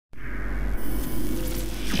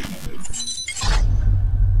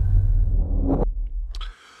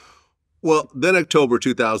Well, then October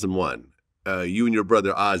 2001, you and your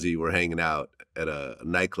brother Ozzy were hanging out at a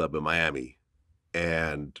nightclub in Miami,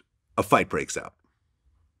 and a fight breaks out.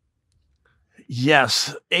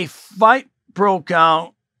 Yes, a fight broke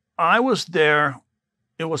out. I was there.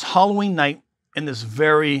 It was Halloween night in this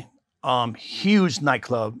very huge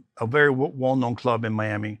nightclub, a very well-known club in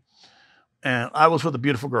Miami. And I was with a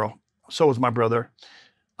beautiful girl. So was my brother.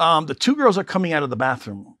 The two girls are coming out of the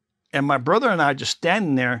bathroom, and my brother and I are just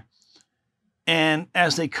standing there. And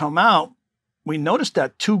as they come out, we noticed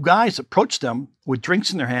that two guys approached them with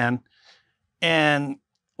drinks in their hand. And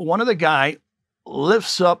one of the guy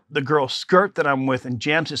lifts up the girl's skirt that I'm with and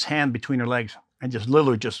jams his hand between her legs and just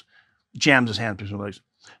literally just jams his hand between her legs.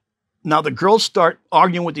 Now the girls start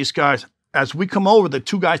arguing with these guys. As we come over, the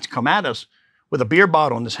two guys come at us with a beer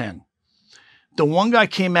bottle in his hand. The one guy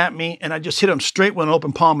came at me and I just hit him straight with an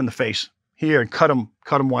open palm in the face here and cut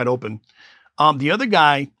him wide open. The other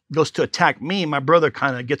guy goes to attack me. My brother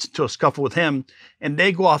kind of gets into a scuffle with him and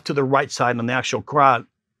they go off to the right side on the actual crowd.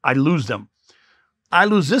 I lose them. I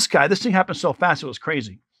lose this guy. This thing happened so fast, it was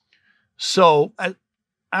crazy. So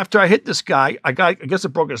after I hit this guy, I guess it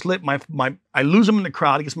broke his lip. I lose him in the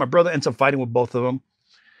crowd. I guess my brother ends up fighting with both of them.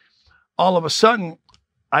 All of a sudden,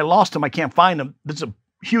 I lost him. I can't find him. This is a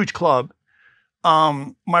huge club.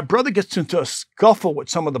 My brother gets into a scuffle with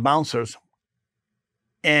some of the bouncers.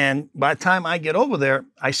 And by the time I get over there,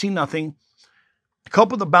 I see nothing. A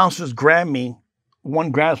couple of the bouncers grab me.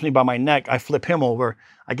 One grabs me by my neck. I flip him over.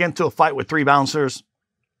 I get into a fight with three bouncers.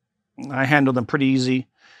 I handle them pretty easy.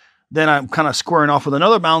 Then I'm kind of squaring off with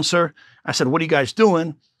another bouncer. I said, "What are you guys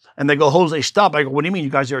doing?" And they go, "Jose, stop." I go, "What do you mean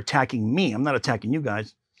you guys are attacking me? I'm not attacking you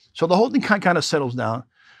guys." So the whole thing kind of settles down.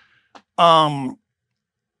 And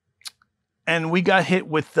we got hit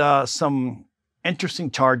with some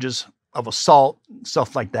interesting charges of assault,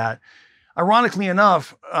 stuff like that. Ironically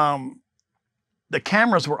enough, the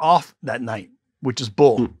cameras were off that night, which is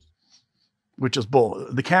bull. Which is bull.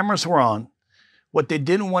 The cameras were on. What they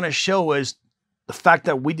didn't want to show is the fact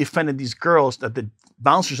that we defended these girls, that the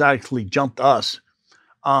bouncers actually jumped us.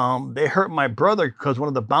 They hurt my brother because one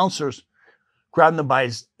of the bouncers grabbed him by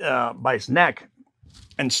his neck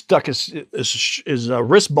and stuck his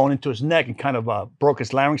wrist bone into his neck and kind of broke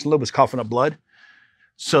his larynx a little, was coughing up blood.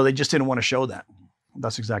 So they just didn't want to show that.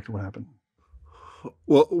 That's exactly what happened.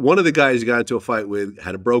 Well, one of the guys you got into a fight with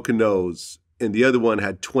had a broken nose, and the other one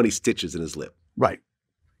had 20 stitches in his lip. Right.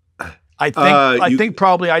 I think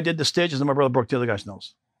probably I did the stitches and my brother broke the other guy's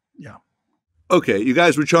nose. Yeah. Okay, you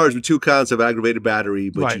guys were charged with 2 counts of aggravated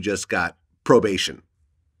battery, but Right. you just got probation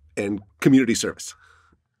and community service.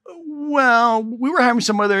 Well, we were having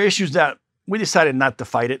some other issues that we decided not to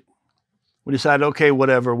fight it. We decided, okay,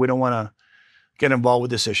 whatever. We don't want to get involved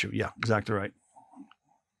with this issue. Yeah, exactly right.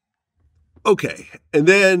 Okay, and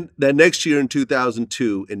then that next year in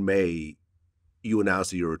 2002, in May, you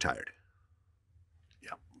announced that you were retired.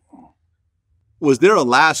 Yeah. Was there a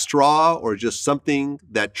last straw or just something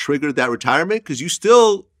that triggered that retirement? Because you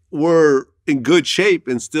still were in good shape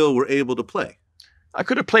and still were able to play. I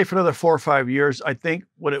could have played for another 4 or 5 years. I think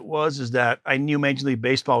what it was is that I knew Major League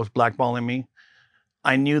Baseball was blackballing me.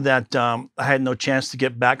 I knew that I had no chance to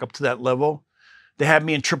get back up to that level. They had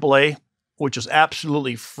me in AAA, which was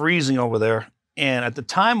absolutely freezing over there. And at the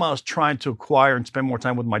time, I was trying to acquire and spend more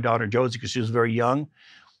time with my daughter, Josie, because she was very young.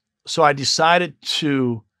 So I decided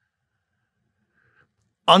to,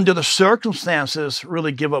 under the circumstances,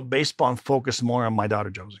 really give up baseball and focus more on my daughter,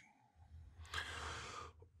 Josie.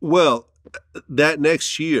 Well, that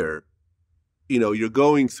next year, you know, you're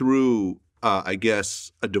going through, I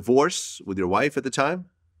guess, a divorce with your wife at the time?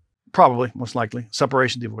 Probably, most likely.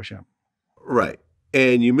 Separation, divorce, yeah. Right.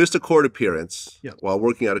 And you missed a court appearance Yep. while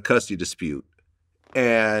working out a custody dispute.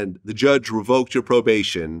 And the judge revoked your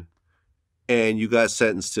probation and you got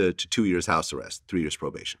sentenced to 2 years house arrest, 3 years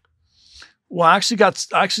probation. Well, I actually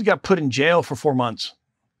got put in jail for 4 months.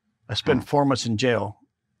 I spent 4 months in jail.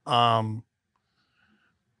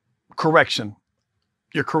 Correction.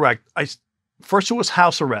 You're correct. First it was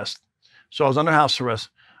house arrest. So I was under house arrest.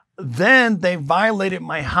 Then they violated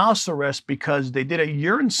my house arrest because they did a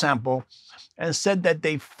urine sample and said that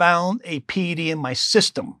they found a PED in my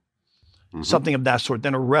system. Something of that sort.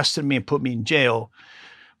 Then arrested me and put me in jail.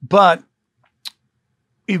 But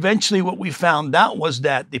eventually what we found out was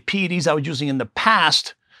that the PEDs I was using in the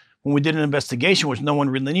past, when we did an investigation, which no one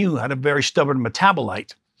really knew, had a very stubborn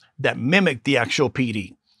metabolite that mimicked the actual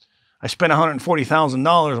PED. I spent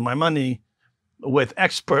 $140,000 of my money with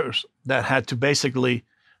experts that had to basically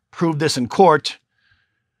prove this in court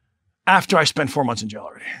after I spent 4 months in jail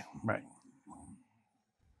already. Right.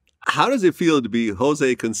 How does it feel to be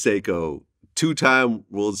Jose Canseco two-time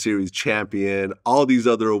World Series champion, all these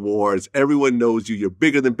other awards. Everyone knows you. You're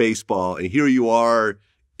bigger than baseball. And here you are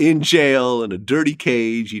in jail in a dirty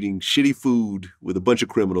cage eating shitty food with a bunch of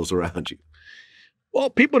criminals around you.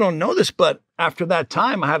 Well, people don't know this, but after that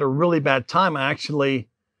time, I had a really bad time. I actually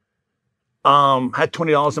had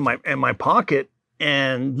 $20 in my pocket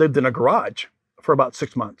and lived in a garage for about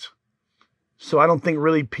 6 months. So I don't think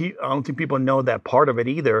people know that part of it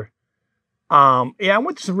either. Yeah, I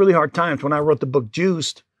went through some really hard times. When I wrote the book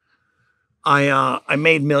Juiced, I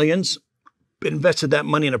made millions, invested that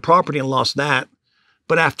money in a property and lost that.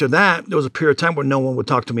 But after that, there was a period of time where no one would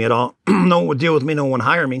talk to me at all. No one would deal with me. No one would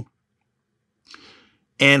hire me.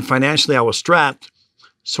 And financially, I was strapped.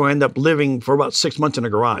 So I ended up living for about 6 months in a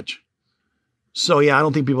garage. So yeah, I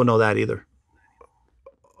don't think people know that either.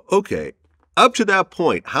 Okay. Up to that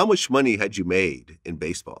point, how much money had you made in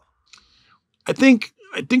baseball? I think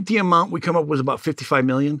the amount we come up with was about $55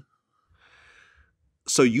 million.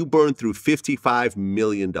 So you burned through $55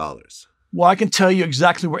 million. Well, I can tell you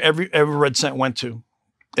exactly where every red cent went to.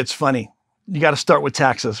 It's funny. You got to start with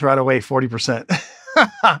taxes right away, 40%.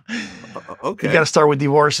 Okay. You got to start with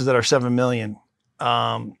divorces that are $7 million.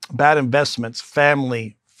 Bad investments,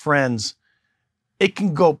 family, friends. It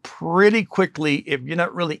can go pretty quickly if you're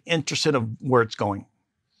not really interested in where it's going.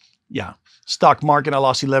 Yeah. Stock market, I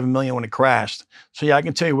lost $11 million when it crashed. So yeah, I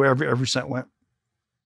can tell you where every cent went.